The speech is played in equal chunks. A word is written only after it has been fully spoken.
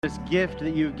this gift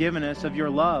that you've given us of your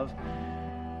love.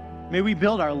 May we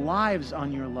build our lives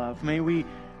on your love. May we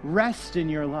rest in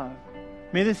your love.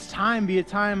 May this time be a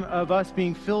time of us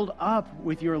being filled up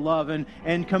with your love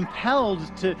and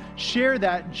compelled to share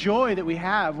that joy that we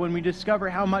have when we discover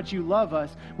how much you love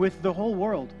us with the whole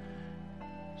world.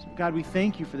 So God, we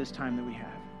thank you for this time that we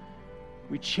have.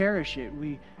 We cherish it.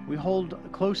 We hold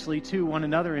closely to one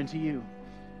another and to you.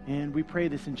 And we pray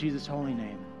this in Jesus' holy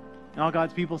name. And all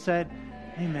God's people said,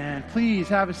 amen. Please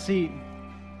have a seat.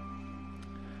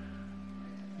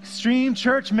 Extreme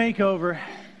Church Makeover.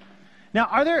 Now,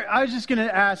 I was just going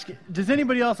to ask, does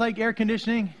anybody else like air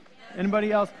conditioning?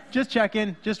 Anybody else? Just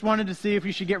checking. Just wanted to see if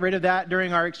you should get rid of that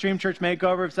during our Extreme Church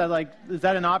Makeover. Is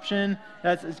that an option?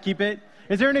 Let's keep it.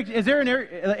 Is there an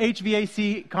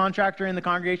HVAC contractor in the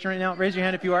congregation right now? Raise your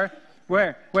hand if you are.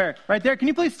 Where? Right there. Can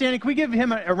you please stand? Can we give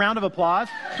him a round of applause?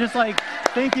 Just like,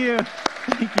 thank you.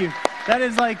 Thank you. That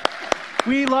is like,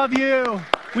 we love you.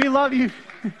 We love you.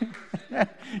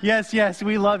 Yes,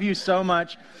 we love you so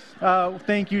much.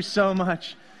 Thank you so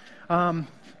much.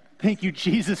 Thank you,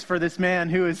 Jesus, for this man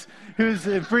who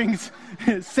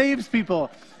saves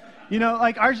people. You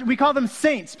know, we call them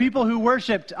saints, people who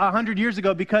worshipped 100 years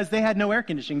ago because they had no air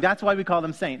conditioning. That's why we call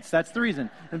them saints. That's the reason.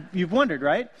 You've wondered,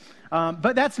 right?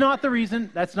 But that's not the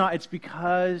reason. It's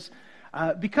because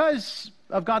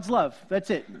of God's love. That's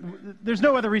it. There's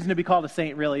no other reason to be called a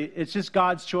saint, really. It's just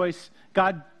God's choice.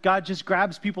 God just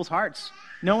grabs people's hearts.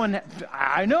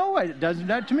 I know, it does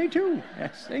that to me too.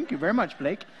 Yes, thank you very much,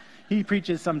 Blake. He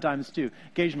preaches sometimes too,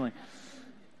 occasionally.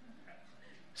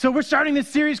 So we're starting this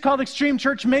series called Extreme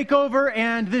Church Makeover,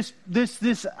 and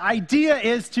this idea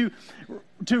is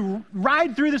to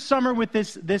ride through the summer with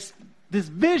this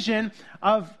vision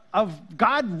of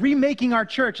God remaking our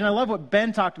church. And I love what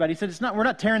Ben talked about. He said we're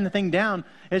not tearing the thing down.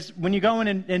 It's when you go in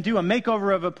and do a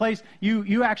makeover of a place,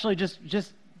 you actually just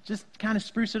kind of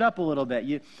spruce it up a little bit.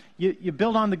 You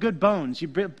build on the good bones. You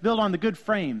build on the good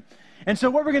frame. And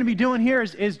so what we're going to be doing here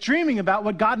is dreaming about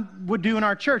what God would do in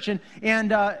our church.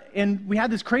 And we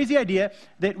had this crazy idea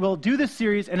that we'll do this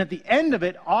series, and at the end of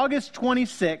it, August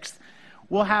 26th,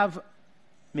 we'll have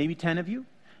maybe 10 of you,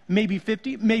 maybe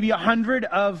 50, maybe 100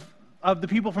 of the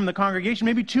people from the congregation,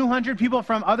 maybe 200 people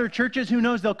from other churches. Who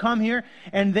knows? They'll come here,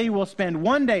 and they will spend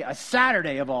one day, a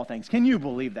Saturday of all things. Can you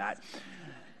believe that?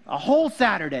 A whole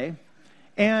Saturday,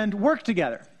 and work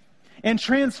together and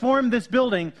transform this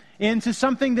building into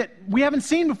something that we haven't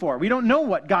seen before. We don't know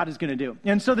what God is going to do.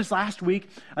 And so this last week,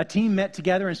 a team met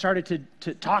together and started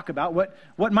to talk about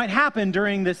what might happen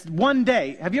during this one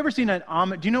day. Have you ever seen do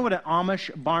you know what an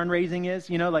Amish barn raising is?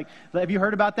 You know, have you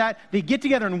heard about that? They get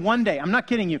together in one day. I'm not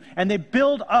kidding you. And they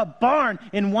build a barn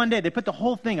in one day. They put the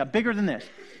whole thing up bigger than this.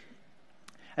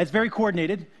 It's very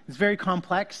coordinated. It's very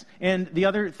complex. And the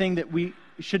other thing that we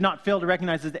should not fail to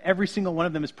recognize is that every single one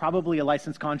of them is probably a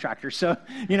licensed contractor. So,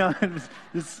 you know,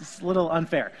 it's a little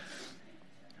unfair.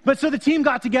 But so the team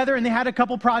got together and they had a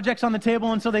couple projects on the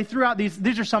table, and so they threw out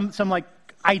these are some like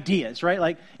ideas,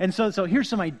 right? And so here's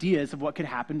some ideas of what could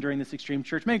happen during this Extreme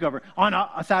Church Makeover on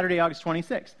a Saturday, August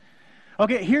 26th.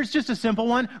 Okay, here's just a simple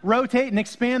one. Rotate and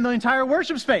expand the entire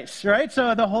worship space, right?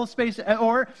 So the whole space,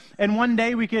 and one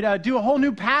day we could do a whole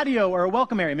new patio or a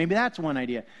welcome area. Maybe that's one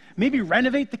idea. Maybe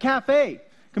renovate the cafe,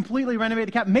 completely renovate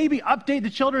the cafe. Maybe update the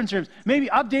children's rooms. Maybe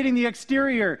updating the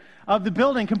exterior of the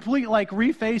building, complete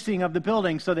refacing of the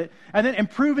building and then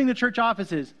improving the church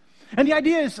offices. And the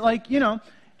idea is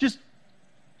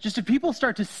just if people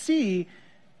start to see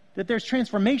that there's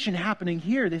transformation happening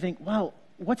here, they think, well,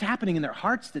 what's happening in their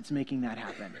hearts that's making that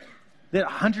happen? That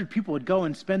 100 people would go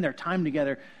and spend their time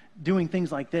together doing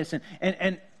things like this.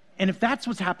 And if that's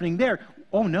what's happening there,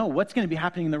 oh no, what's going to be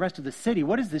happening in the rest of the city?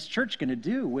 What is this church going to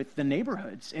do with the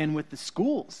neighborhoods and with the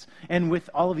schools and with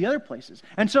all of the other places?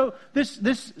 And so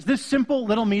this simple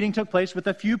little meeting took place with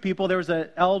a few people. There was an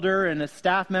elder and a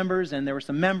staff members, and there were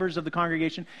some members of the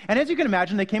congregation. And as you can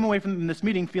imagine, they came away from this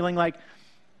meeting feeling like,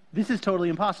 this is totally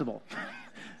impossible.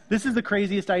 This is the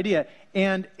craziest idea.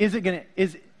 And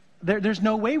there's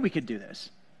no way we could do this.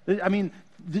 I mean,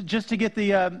 just to get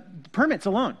the permits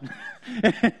alone.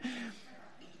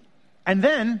 And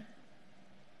then,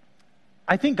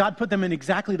 I think God put them in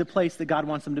exactly the place that God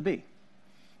wants them to be.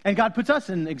 And God puts us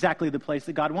in exactly the place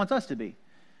that God wants us to be.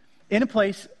 In a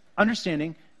place,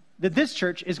 understanding that this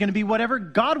church is going to be whatever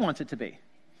God wants it to be.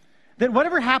 That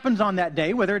whatever happens on that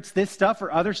day, whether it's this stuff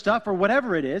or other stuff or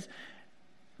whatever it is,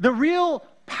 the real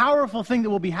powerful thing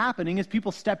that will be happening is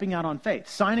people stepping out on faith,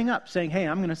 signing up, saying, hey,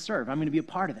 I'm going to serve. I'm going to be a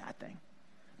part of that thing.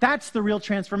 That's the real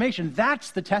transformation.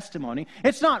 That's the testimony.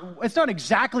 It's not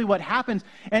exactly what happens.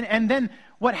 And then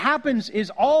what happens is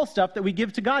all stuff that we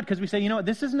give to God because we say, you know what,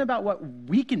 this isn't about what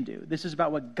we can do. This is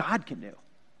about what God can do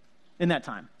in that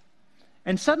time.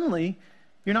 And suddenly,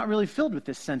 you're not really filled with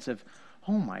this sense of,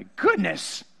 oh my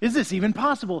goodness, is this even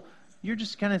possible? You're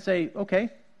just kind of say, okay,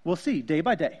 we'll see day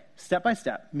by day, step by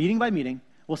step, meeting by meeting.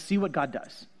 We'll see what God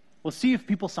does. We'll see if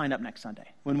people sign up next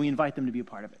Sunday when we invite them to be a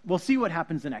part of it. We'll see what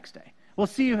happens the next day. We'll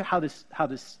see how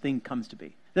this thing comes to be.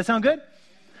 Does that sound good?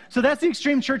 So that's the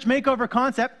extreme church makeover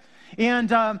concept.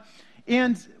 And a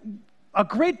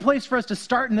great place for us to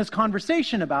start in this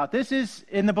conversation about this is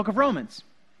in the book of Romans.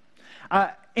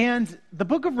 And the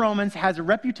book of Romans has a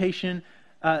reputation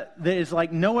that is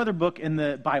like no other book in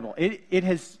the Bible. It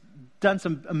has done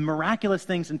some miraculous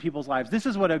things in people's lives. This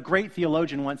is what a great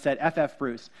theologian once said, F.F.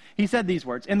 Bruce. He said these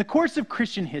words, "In the course of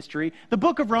Christian history, the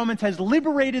book of Romans has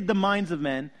liberated the minds of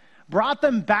men, brought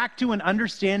them back to an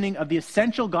understanding of the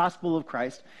essential gospel of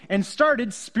Christ, and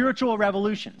started spiritual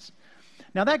revolutions."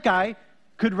 Now that guy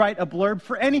could write a blurb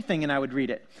for anything and I would read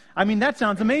it. I mean, that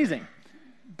sounds amazing.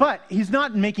 But he's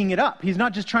not making it up. He's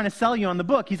not just trying to sell you on the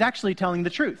book. He's actually telling the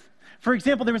truth. For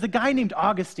example, there was a guy named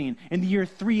Augustine in the year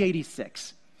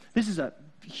 386. This is a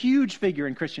huge figure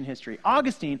in Christian history.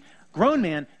 Augustine, grown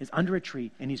man, is under a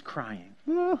tree and he's crying.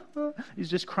 He's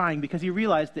just crying because he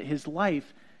realized that his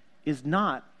life is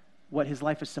not what his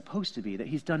life is supposed to be, that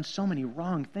he's done so many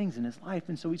wrong things in his life,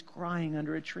 and so he's crying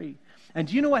under a tree. And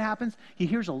do you know what happens? He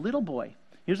hears a little boy.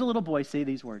 Here's a little boy say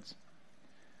these words.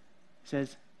 He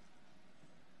says,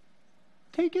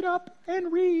 "Take it up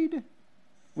and read,"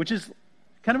 which is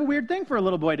kind of a weird thing for a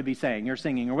little boy to be saying or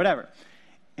singing or whatever.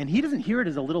 And he doesn't hear it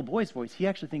as a little boy's voice. He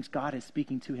actually thinks God is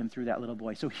speaking to him through that little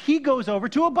boy. So he goes over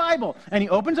to a Bible, and he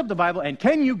opens up the Bible, and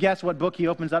can you guess what book he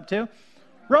opens up to?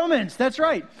 Romans, that's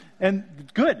right. And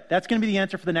good, that's going to be the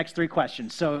answer for the next 3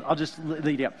 questions. So I'll just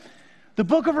lead you up. The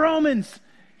book of Romans.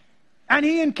 And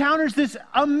he encounters this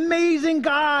amazing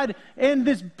God and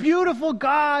this beautiful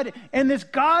God and this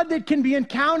God that can be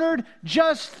encountered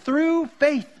just through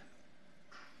faith.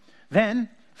 Then,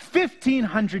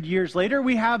 1,500 years later,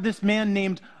 we have this man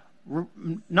named,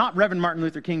 not Reverend Martin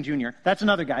Luther King Jr., that's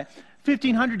another guy.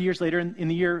 1,500 years later, in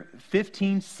the year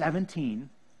 1517,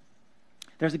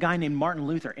 there's a guy named Martin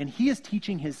Luther, and he is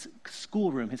teaching his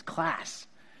schoolroom, his class.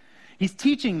 He's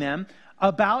teaching them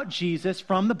about Jesus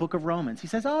from the book of Romans. He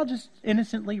says, I'll just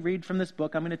innocently read from this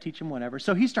book. I'm going to teach him whatever.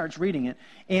 So he starts reading it,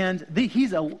 and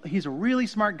he's a really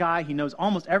smart guy. He knows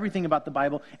almost everything about the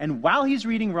Bible, and while he's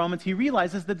reading Romans, he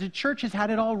realizes that the church has had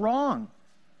it all wrong.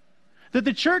 That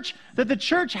the church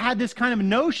had this kind of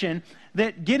notion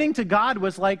that getting to God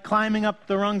was like climbing up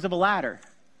the rungs of a ladder.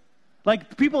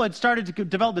 Like people had started to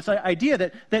develop this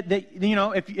idea that you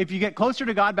know, if you get closer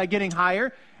to God by getting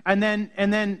higher, and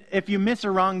then if you miss a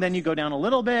rung, then you go down a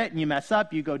little bit, and you mess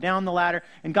up, you go down the ladder,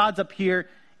 and God's up here,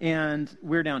 and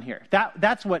we're down here.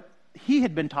 That's what he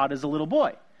had been taught as a little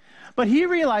boy. But he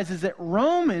realizes that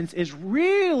Romans is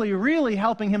really, really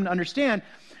helping him to understand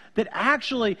that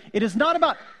actually it is not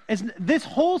about, this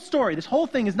whole story, this whole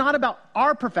thing is not about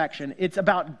our perfection, it's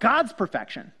about God's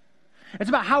perfection. It's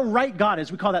about how right God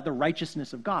is. We call that the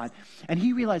righteousness of God. And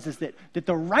he realizes that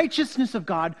the righteousness of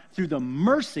God through the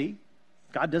mercy,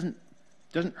 God doesn't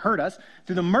hurt us.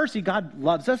 Through the mercy, God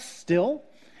loves us still.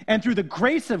 And through the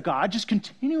grace of God, just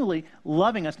continually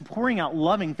loving us, pouring out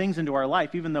loving things into our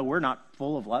life, even though we're not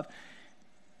full of love.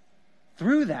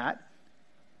 Through that,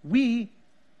 we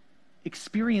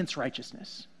experience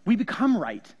righteousness. We become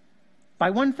right by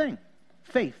one thing,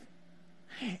 faith.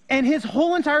 And his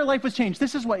whole entire life was changed.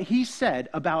 This is what he said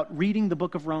about reading the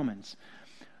book of Romans.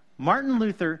 Martin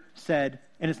Luther said,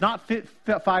 and it's not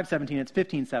 5:17, it's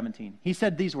 15:17. He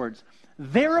said these words,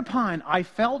 "Thereupon I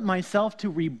felt myself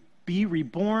to be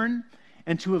reborn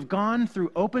and to have gone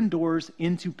through open doors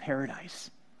into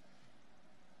paradise."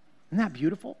 Isn't that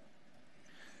beautiful?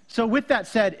 So with that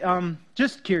said,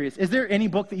 just curious, is there any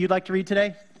book that you'd like to read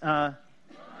today?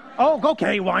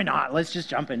 Okay, why not? Let's just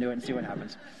jump into it and see what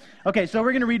happens. Okay, so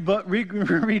we're going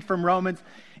to read from Romans,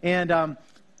 and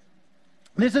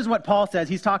this is what Paul says.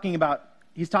 He's talking about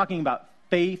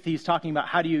faith. He's talking about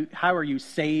how are you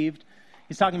saved.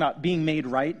 He's talking about being made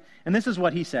right, and this is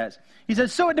what he says. He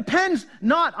says, "So it depends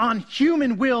not on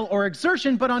human will or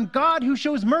exertion, but on God who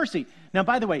shows mercy." Now,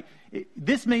 by the way,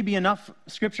 this may be enough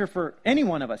scripture for any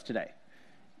one of us today.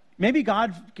 Maybe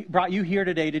God brought you here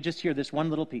today to just hear this one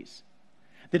little piece.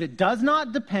 That it does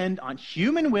not depend on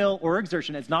human will or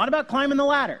exertion. It's not about climbing the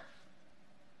ladder.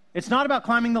 It's not about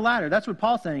climbing the ladder. That's what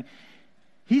Paul's saying.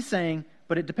 He's saying,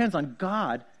 but it depends on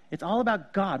God. It's all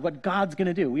about God, what God's going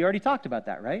to do. We already talked about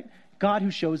that, right? God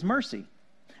who shows mercy.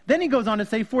 Then he goes on to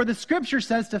say, for the scripture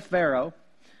says to Pharaoh.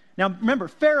 Now remember,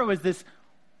 Pharaoh's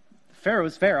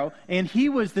Pharaoh, and he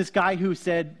was this guy who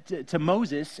said to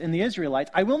Moses and the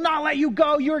Israelites, I will not let you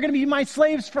go. You are going to be my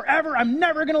slaves forever. I'm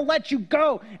never going to let you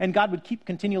go. And God would keep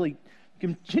continually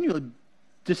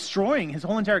destroying his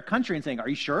whole entire country and saying, are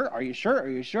you sure? Are you sure? Are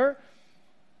you sure?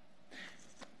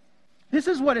 This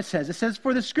is what it says. It says,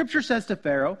 for the scripture says to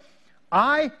Pharaoh,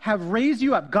 I have raised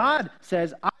you up. God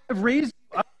says, I have raised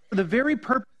you up for the very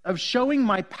purpose of showing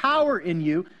my power in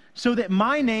you, so that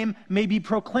my name may be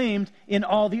proclaimed in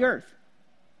all the earth.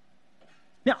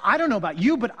 Now, I don't know about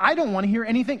you, but I don't want to hear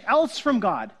anything else from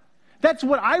God. That's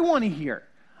what I want to hear.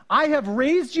 I have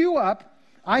raised you up.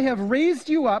 I have raised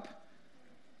you up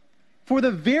for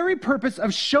the very purpose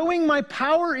of showing my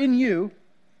power in you,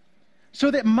 so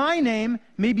that my name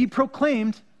may be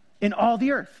proclaimed in all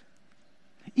the earth.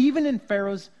 Even in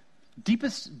Pharaoh's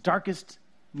deepest, darkest,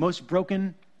 most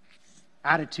broken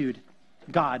attitude,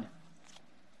 God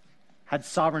had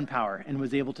sovereign power and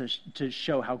was able to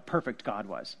show how perfect God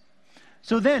was.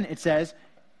 So then it says,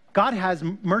 God has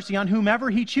mercy on whomever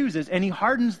he chooses, and he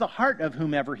hardens the heart of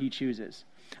whomever he chooses.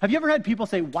 Have you ever had people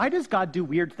say, why does God do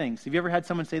weird things? Have you ever had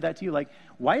someone say that to you? Like,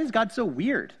 why is God so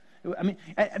weird? I mean,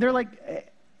 they're like,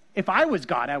 if I was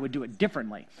God, I would do it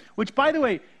differently. Which, by the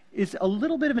way, is a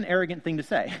little bit of an arrogant thing to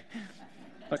say.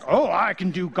 Like, oh, I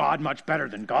can do God much better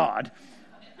than God.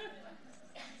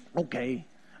 Okay.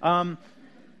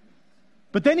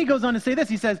 But then he goes on to say this.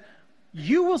 He says,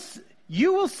 you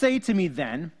will say to me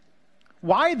then,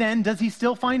 why then does he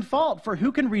still find fault? For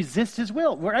who can resist his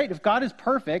will? Right? If God is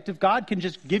perfect, if God can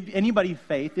just give anybody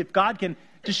faith, if God can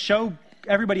just show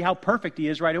everybody how perfect he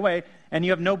is right away, and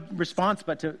you have no response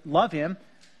but to love him,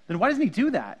 then why doesn't he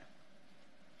do that?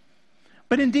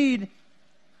 But indeed,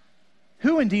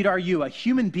 who indeed are you, a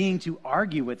human being, to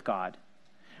argue with God?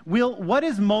 What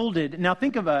is molded? Now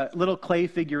think of a little clay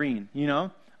figurine,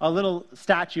 a little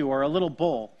statue or a little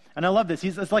bull. And I love this.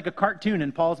 It's like a cartoon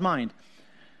in Paul's mind.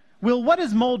 Will what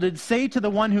is molded say to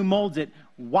the one who molds it,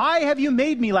 why have you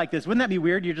made me like this? Wouldn't that be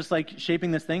weird? You're just like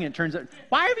shaping this thing and it turns out,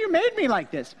 why have you made me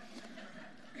like this?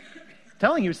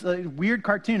 Telling you, it's a weird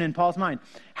cartoon in Paul's mind.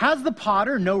 Has the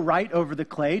potter no right over the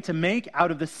clay to make out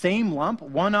of the same lump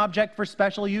one object for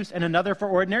special use and another for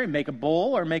ordinary? Make a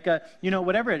bowl or make a,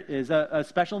 whatever it is, a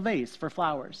special vase for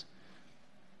flowers.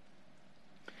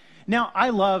 Now, I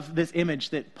love this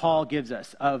image that Paul gives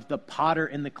us of the potter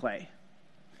and the clay.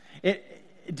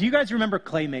 Do you guys remember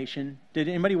claymation? Did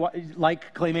anybody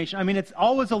like claymation? I mean, it's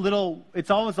always a little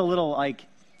like,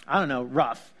 I don't know,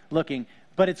 rough looking.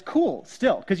 But it's cool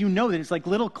still, because that it's like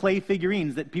little clay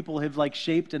figurines that people have like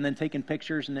shaped and then taken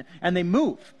pictures and they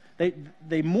move. They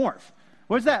morph.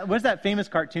 What's that famous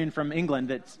cartoon from England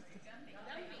that's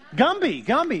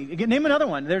Gumby. Name another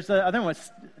one. There's another one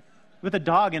with a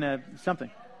dog and a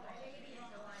something.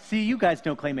 See, you guys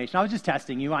know claymation. I was just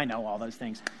testing you. I know all those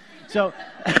things. So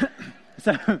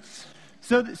the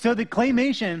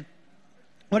claymation,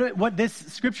 what this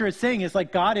scripture is saying is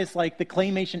like God is like the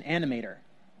claymation animator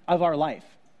of our life.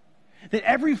 That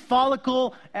every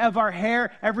follicle of our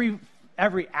hair, every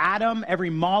atom, every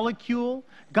molecule,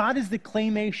 God is the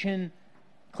claymation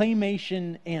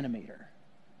animator.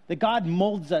 That God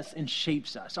molds us and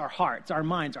shapes us, our hearts, our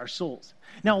minds, our souls.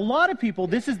 Now, a lot of people,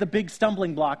 this is the big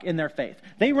stumbling block in their faith.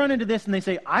 They run into this and they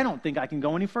say, I don't think I can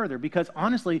go any further because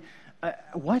honestly,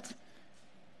 what?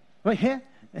 Wait, yeah?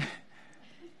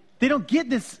 They don't get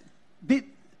this.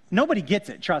 Nobody gets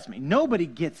it, trust me. Nobody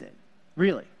gets it,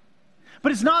 really.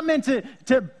 But it's not meant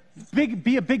to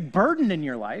be a big burden in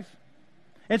your life.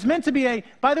 It's meant to be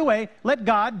by the way, let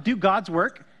God do God's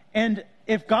work. And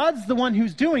if God's the one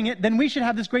who's doing it, then we should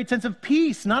have this great sense of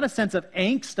peace, not a sense of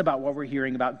angst about what we're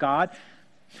hearing about God.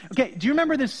 Okay, do you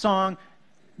remember this song?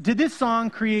 Did this song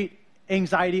create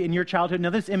anxiety in your childhood? Now,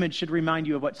 this image should remind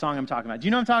you of what song I'm talking about. Do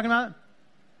you know what I'm talking about?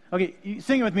 Okay,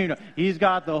 sing it with me. He's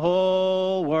got the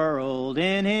whole world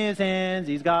in his hands.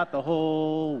 He's got the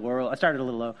whole world. I started a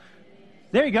little low.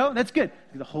 There you go. That's good.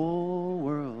 The whole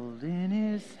world in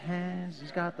his hands.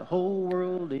 He's got the whole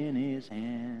world in his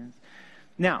hands.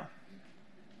 Now,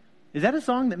 is that a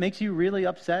song that makes you really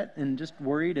upset and just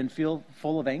worried and feel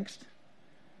full of angst?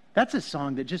 That's a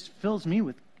song that just fills me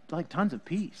with like tons of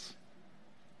peace.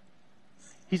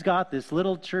 He's got this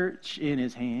little church in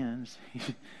his hands.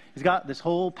 He's got this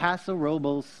whole Paso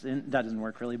Robles. That doesn't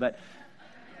work really, but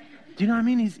do you know what I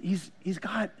mean? He's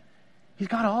got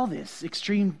all this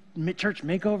extreme church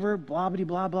makeover, blah, blah,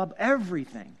 blah, blah.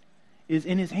 Everything is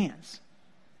in his hands,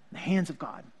 the hands of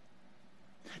God.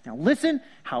 Now listen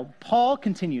how Paul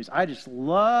continues. I just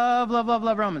love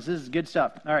Romans. This is good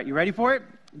stuff. All right, you ready for it?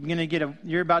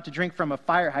 You're about to drink from a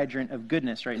fire hydrant of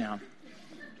goodness right now.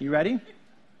 You ready?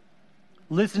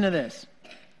 Listen to this.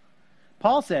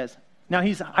 Paul says, now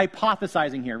he's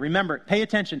hypothesizing here. Remember, pay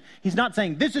attention. He's not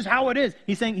saying this is how it is.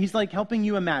 He's like helping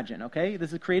you imagine, okay?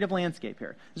 This is a creative landscape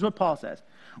here. This is what Paul says.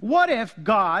 What if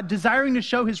God, desiring to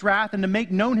show his wrath and to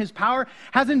make known his power,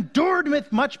 has endured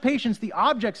with much patience the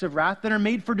objects of wrath that are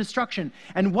made for destruction?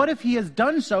 And what if he has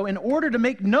done so in order to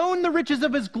make known the riches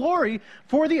of his glory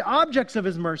for the objects of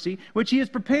his mercy, which he has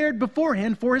prepared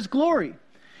beforehand for his glory,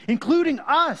 including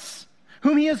us,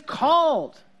 whom he has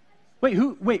called?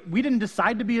 Wait, we didn't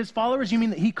decide to be his followers? You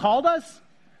mean that he called us?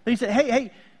 He said,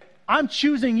 hey, I'm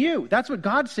choosing you. That's what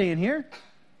God's saying here.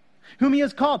 Whom he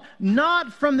has called,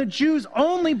 not from the Jews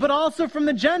only, but also from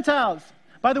the Gentiles.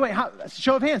 By the way,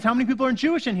 show of hands, how many people are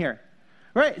Jewish in here?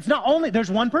 Right? It's not only,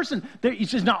 there's one person.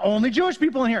 It's just not only Jewish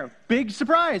people in here. Big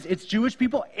surprise. It's Jewish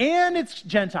people and it's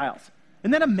Gentiles.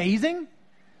 Isn't that amazing?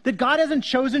 That God hasn't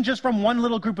chosen just from one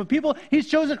little group of people. He's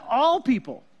chosen all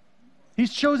people.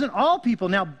 He's chosen all people.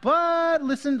 Now, but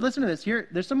listen to this. Here,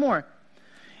 there's some more.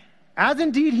 As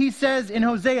indeed he says in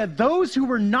Hosea, those who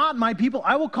were not my people,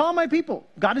 I will call my people.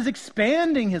 God is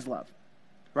expanding his love,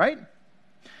 right?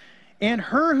 And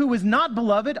her who was not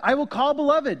beloved, I will call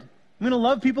beloved. I'm going to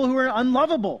love people who are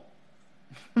unlovable.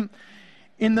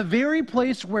 In the very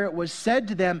place where it was said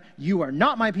to them, you are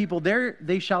not my people, there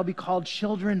they shall be called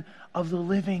children of the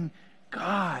living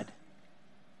God.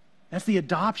 That's the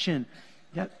adoption.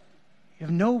 You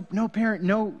have no parent,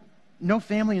 no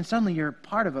family, and suddenly you're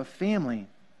part of a family.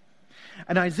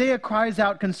 And Isaiah cries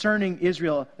out concerning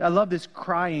Israel. I love this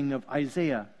crying of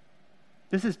Isaiah.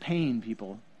 This is pain,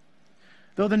 people.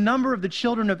 Though the number of the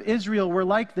children of Israel were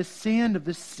like the sand of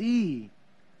the sea,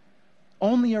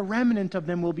 only a remnant of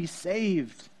them will be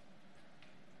saved.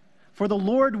 For the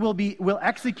Lord will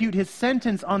execute his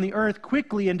sentence on the earth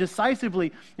quickly and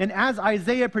decisively. And as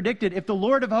Isaiah predicted, if the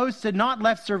Lord of hosts had not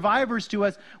left survivors to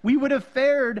us, we would have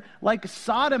fared like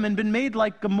Sodom and been made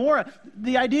like Gomorrah.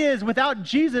 The idea is, without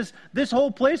Jesus, this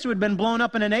whole place would have been blown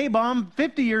up in an A-bomb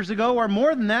 50 years ago or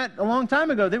more than that, a long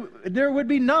time ago. There would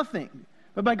be nothing.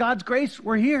 But by God's grace,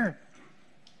 we're here.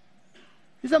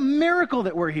 It's a miracle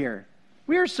that we're here.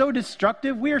 We are so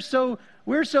destructive. We're so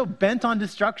bent on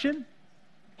destruction,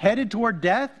 headed toward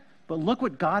death, but look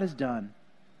what God has done.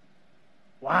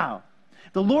 Wow.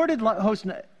 The Lord had host,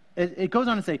 it goes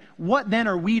on to say, what then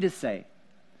are we to say?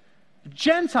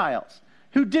 Gentiles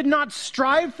who did not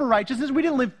strive for righteousness, we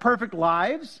didn't live perfect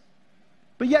lives,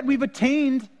 but yet we've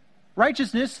attained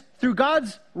righteousness through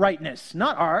God's rightness,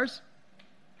 not ours.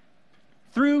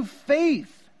 Through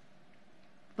faith.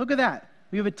 Look at that.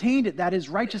 We have attained it. That is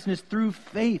righteousness through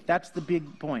faith. That's the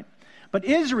big point. But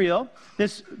Israel,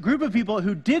 this group of people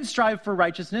who did strive for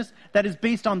righteousness that is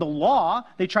based on the law,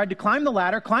 they tried to climb the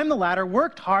ladder,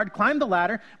 worked hard, climbed the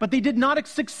ladder, but they did not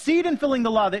succeed in fulfilling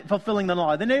the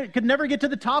law. Then they could never get to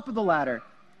the top of the ladder.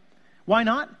 Why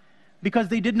not? Because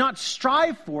they did not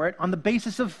strive for it on the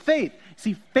basis of faith.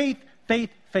 See, faith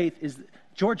is...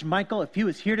 George Michael, if he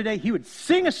was here today, he would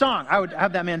sing a song. I would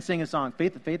have that man sing a song.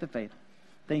 Faith.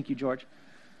 Thank you, George.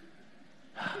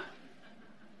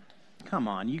 Come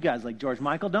on, you guys like George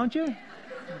Michael, don't you?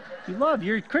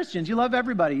 You're Christians. You love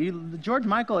everybody. George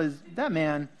Michael is that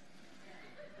man.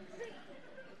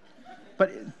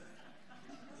 But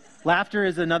laughter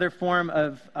is another form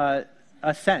of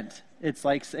assent. It's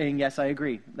like saying, yes, I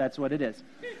agree. That's what it is.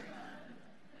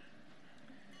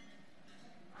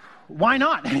 Why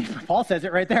not? Paul says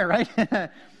it right there, right?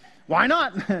 Why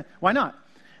not? Why not?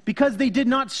 Because they did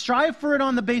not strive for it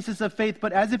on the basis of faith,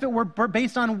 but as if it were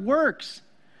based on works.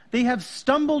 They have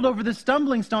stumbled over the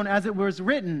stumbling stone, as it was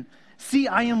written. See,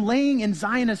 I am laying in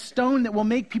Zion a stone that will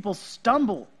make people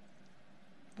stumble.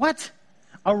 What?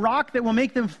 A rock that will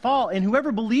make them fall, and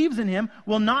whoever believes in him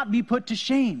will not be put to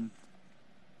shame.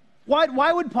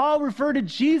 Why would Paul refer to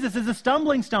Jesus as a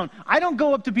stumbling stone? I don't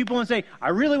go up to people and say, I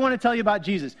really want to tell you about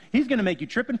Jesus. He's going to make you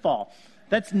trip and fall.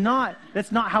 That's not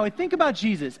how I think about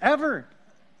Jesus, ever.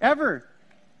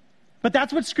 But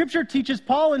that's what Scripture teaches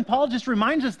Paul, and Paul just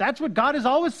reminds us that's what God has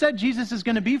always said Jesus is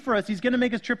going to be for us. He's going to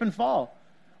make us trip and fall.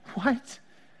 What?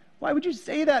 Why would you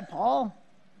say that, Paul?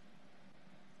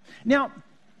 Now,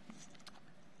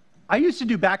 I used to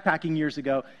do backpacking years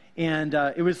ago, and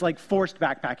it was like forced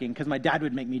backpacking because my dad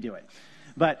would make me do it.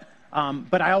 But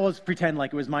I always pretend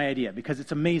like it was my idea because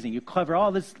it's amazing. You cover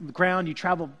all this ground, you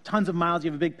travel tons of miles,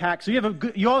 you have a big pack, so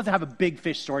you always have a big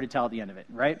fish story to tell at the end of it,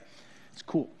 right? It's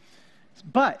cool.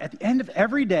 But at the end of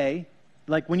every day,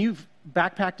 like when you've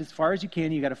backpacked as far as you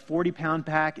can, you got a 40-pound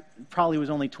pack, it probably was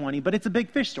only 20, but it's a big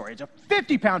fish story. It's a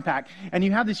 50-pound pack, and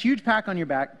you have this huge pack on your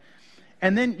back,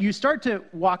 And then you start to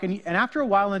walk, and after a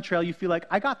while on the trail, you feel like,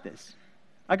 I got this.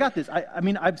 I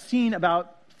mean, I've seen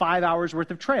about 5 hours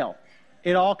worth of trail.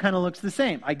 It all kind of looks the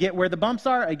same. I get where the bumps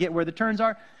are. I get where the turns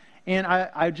are. And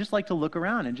I just like to look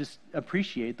around and just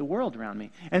appreciate the world around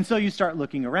me. And so you start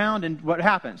looking around, and what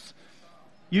happens?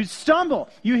 You stumble.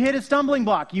 You hit a stumbling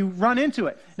block. You run into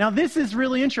it. Now, this is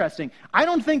really interesting. I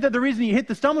don't think that the reason you hit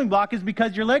the stumbling block is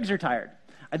because your legs are tired.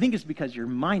 I think it's because your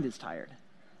mind is tired.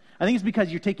 I think it's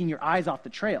because you're taking your eyes off the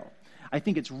trail. I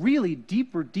think it's really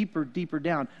deeper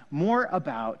down, more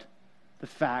about the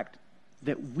fact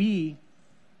that we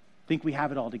think we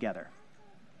have it all together.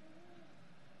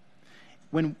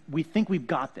 When we think we've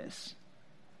got this,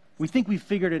 we think we've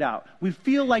figured it out. We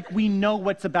feel like we know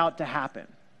what's about to happen.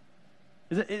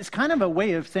 It's kind of a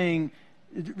way of saying,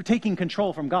 taking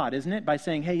control from God, isn't it? By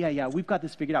saying, hey, yeah, we've got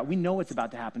this figured out. We know what's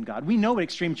about to happen, God. We know what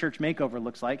Extreme Church Makeover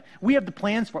looks like. We have the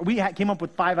plans for it. We came up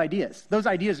with 5 ideas. Those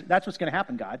ideas, that's what's going to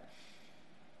happen, God.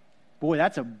 Boy,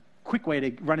 that's a quick way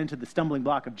to run into the stumbling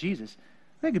block of Jesus.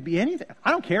 It could be anything.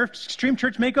 I don't care if Extreme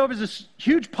Church Makeover is a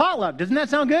huge potluck. Doesn't that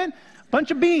sound good?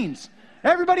 Bunch of beans.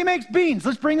 Everybody makes beans.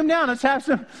 Let's bring them down. Let's have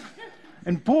some.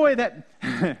 And boy, that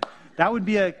would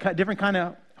be a different kind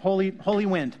of holy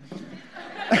wind.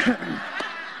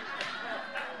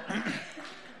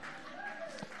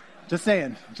 Just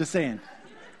saying.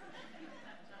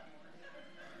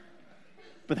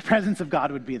 But the presence of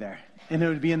God would be there, and it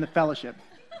would be in the fellowship.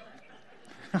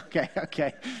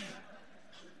 Okay.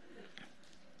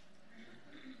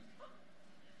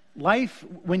 Life,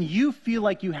 when you feel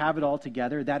like you have it all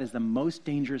together, that is the most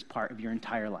dangerous part of your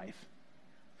entire life.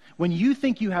 When you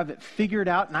think you have it figured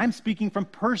out, and I'm speaking from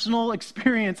personal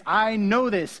experience, I know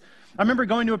this. I remember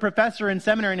going to a professor in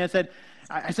seminary, and I said,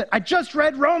 I just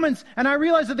read Romans, and I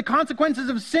realized that the consequences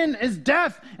of sin is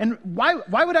death, and why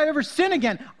would I ever sin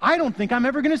again? I don't think I'm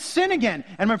ever going to sin again.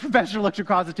 And my professor looked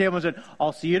across the table and said,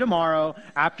 I'll see you tomorrow.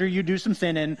 After you do some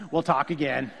sinning, we'll talk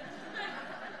again.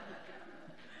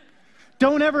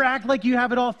 Don't ever act like you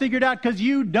have it all figured out, because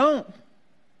you don't.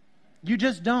 You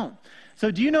just don't.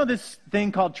 So do you know this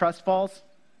thing called trust falls?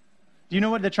 Do you know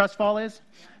what the trust fall is?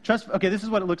 Okay, this is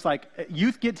what it looks like.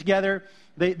 Youth get together.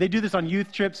 They do this on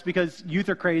youth trips because youth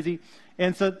are crazy.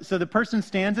 And so the person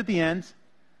stands at the end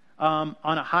on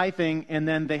a high thing, and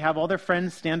then they have all their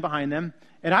friends stand behind them.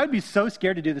 And I would be so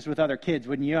scared to do this with other kids,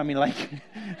 wouldn't you? I mean, like,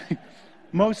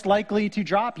 most likely to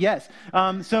drop? Yes.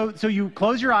 So you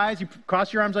close your eyes, you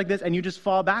cross your arms like this, and you just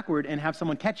fall backward and have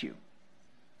someone catch you.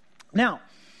 Now,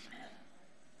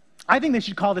 I think they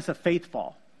should call this a faith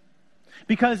fall.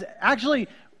 Because actually,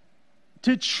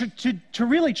 to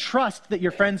really trust that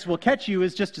your friends will catch you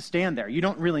is just to stand there. You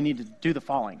don't really need to do the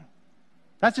falling.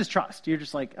 That's just trust. You're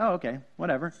just like, oh, okay,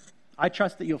 whatever. I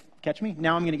trust that you'll catch me.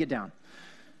 Now I'm going to get down.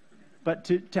 But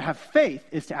to have faith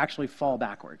is to actually fall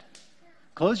backward.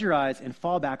 Close your eyes and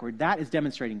fall backward. That is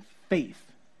demonstrating faith.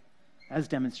 That is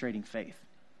demonstrating faith.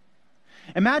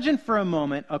 Imagine for a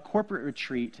moment a corporate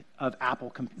retreat of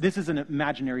Apple. This is an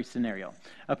imaginary scenario.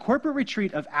 A corporate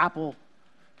retreat of Apple,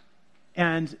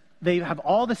 and they have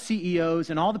all the CEOs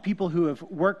and all the people who have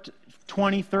worked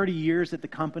 20, 30 years at the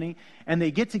company, and they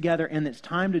get together, and it's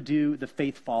time to do the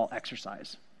faith fall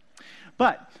exercise.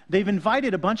 But they've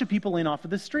invited a bunch of people in off of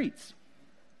the streets,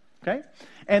 okay?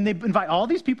 And they invite all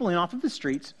these people in off of the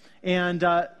streets, and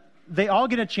they all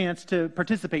get a chance to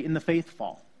participate in the faith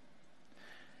fall.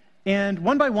 And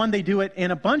one by one, they do it,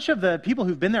 and a bunch of the people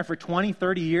who've been there for 20,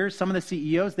 30 years, some of the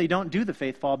CEOs, they don't do the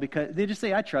faith fall because they just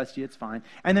say, I trust you, it's fine.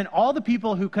 And then all the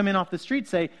people who come in off the street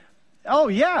say, oh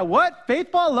yeah, what?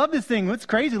 Faith fall? Love this thing. It's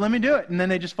crazy. Let me do it. And then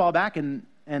they just fall back, and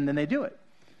then they do it.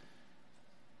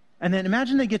 And then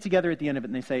imagine they get together at the end of it,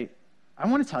 and they say, I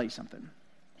want to tell you something.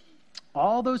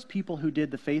 All those people who did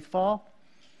the faith fall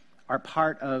are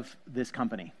part of this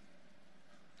company.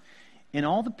 And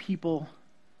all the people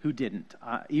who didn't,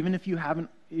 even if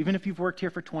you've worked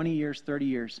here for 20 years, 30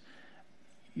 years,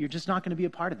 you're just not going to be a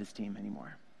part of this team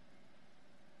anymore.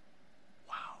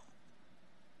 Wow.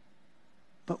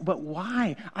 But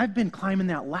why? I've been climbing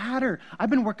that ladder. I've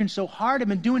been working so hard. I've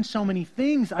been doing so many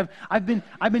things. I've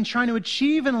been trying to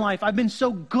achieve in life. I've been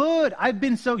so good.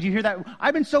 Do you hear that?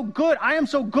 I've been so good. I am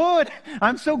so good.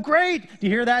 I'm so great. Do you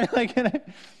hear that? Like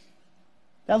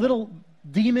that little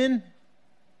demon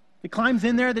that climbs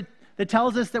in there that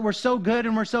tells us that we're so good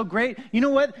and we're so great. You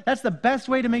know what? That's the best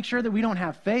way to make sure that we don't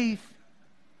have faith.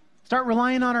 Start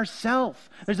relying on ourselves.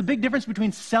 There's a big difference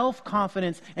between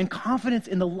self-confidence and confidence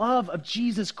in the love of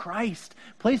Jesus Christ.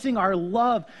 Placing our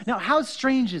love. Now, how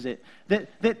strange is it that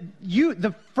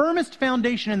the firmest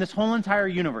foundation in this whole entire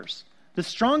universe, the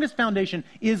strongest foundation,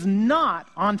 is not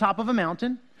on top of a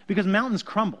mountain. Because mountains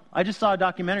crumble. I just saw a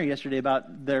documentary yesterday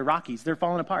about the Rockies. They're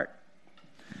falling apart.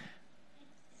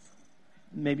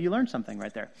 Maybe you learned something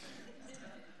right there.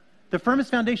 The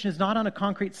firmest foundation is not on a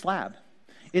concrete slab.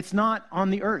 It's not on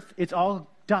the earth. It's all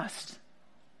dust.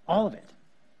 All of it.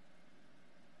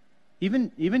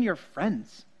 Even your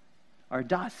friends are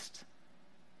dust.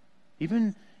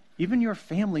 Even your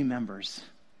family members,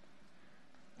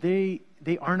 they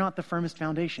are not the firmest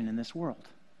foundation in this world.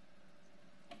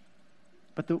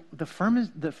 But the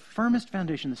firmest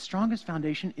foundation, the strongest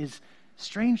foundation is,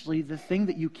 strangely, the thing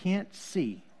that you can't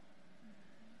see.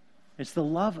 It's the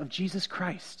love of Jesus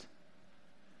Christ.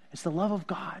 It's the love of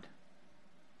God.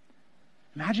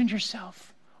 Imagine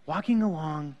yourself walking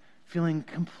along, feeling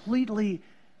completely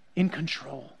in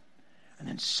control. And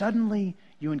then suddenly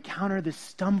you encounter this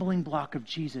stumbling block of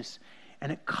Jesus,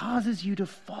 and it causes you to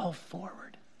fall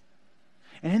forward.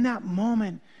 And in that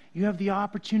moment, you have the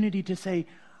opportunity to say,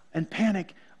 and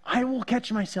panic, I will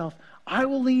catch myself. I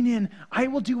will lean in. I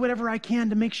will do whatever I can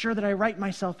to make sure that I right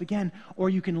myself again. Or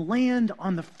you can land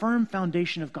on the firm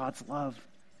foundation of God's love,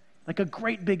 like a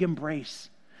great big embrace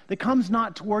that comes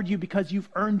not toward you because you've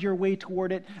earned your way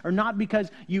toward it, or not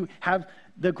because you have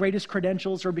the greatest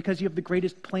credentials or because you have the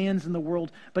greatest plans in the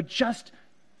world, but just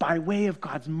by way of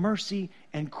God's mercy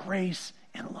and grace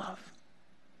and love.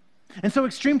 And so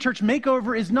Extreme Church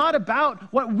Makeover is not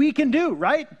about what we can do,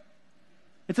 right?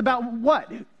 It's about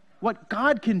what? What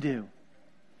God can do.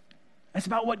 It's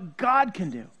about what God can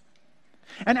do.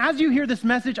 And as you hear this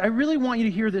message, I really want you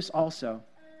to hear this also.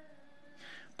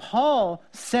 Paul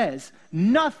says,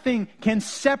 nothing can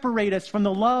separate us from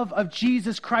the love of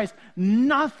Jesus Christ.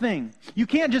 Nothing. You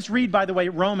can't just read, by the way,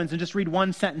 Romans and just read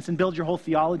one sentence and build your whole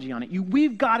theology on it.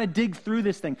 We've got to dig through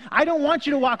this thing. I don't want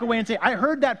you to walk away and say, I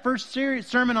heard that first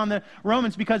sermon on the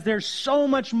Romans, because there's so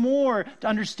much more to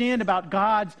understand about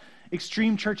God's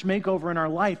extreme church makeover in our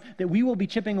life that we will be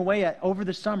chipping away at over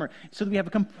the summer so that we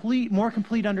have a more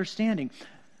complete understanding.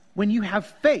 When you have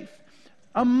faith,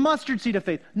 a mustard seed of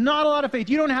faith, not a lot of faith.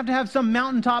 You don't have to have some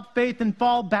mountaintop faith and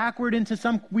fall backward into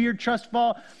some weird trust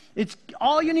fall. It's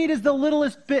all you need is the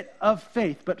littlest bit of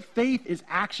faith. But faith is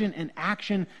action, and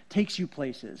action takes you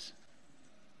places.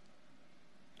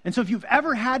 And so if you've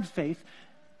ever had faith,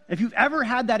 if you've ever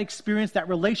had that experience, that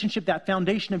relationship, that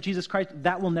foundation of Jesus Christ,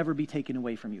 that will never be taken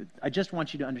away from you. I just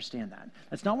want you to understand that.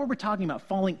 That's not what we're talking about,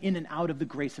 falling in and out of the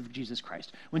grace of Jesus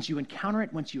Christ. Once you encounter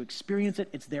it, once you experience it,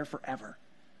 it's there forever.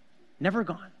 Never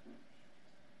gone.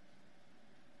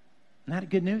 Isn't that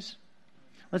good news?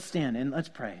 Let's stand and let's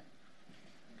pray.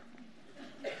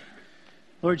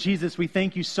 Lord Jesus, we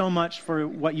thank you so much for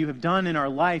what you have done in our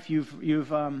life. You've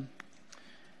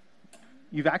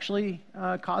actually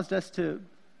caused us to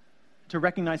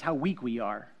recognize how weak we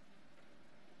are,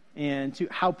 and to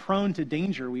how prone to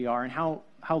danger we are, and how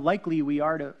likely we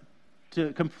are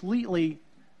to completely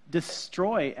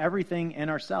destroy everything in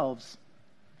ourselves.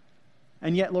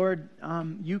 And yet, Lord,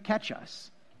 you catch us.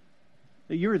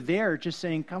 That you're there just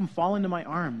saying, come fall into my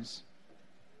arms.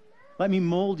 Let me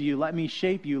mold you. Let me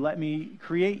shape you. Let me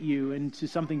create you into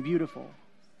something beautiful.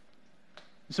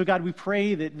 So God, we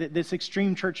pray that this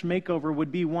extreme church makeover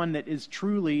would be one that is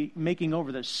truly making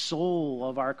over the soul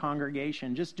of our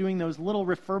congregation. Just doing those little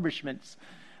refurbishments,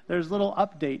 those little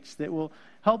updates that will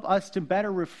help us to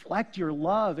better reflect your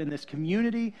love in this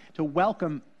community, to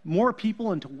welcome more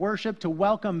people into worship, to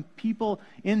welcome people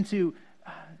into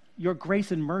your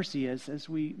grace and mercy as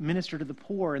we minister to the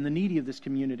poor and the needy of this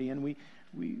community. And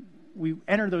we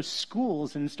enter those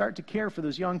schools and start to care for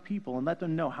those young people and let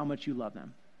them know how much you love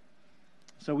them.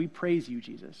 So we praise you,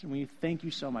 Jesus, and we thank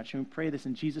you so much. And we pray this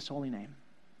in Jesus' holy name.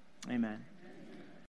 Amen.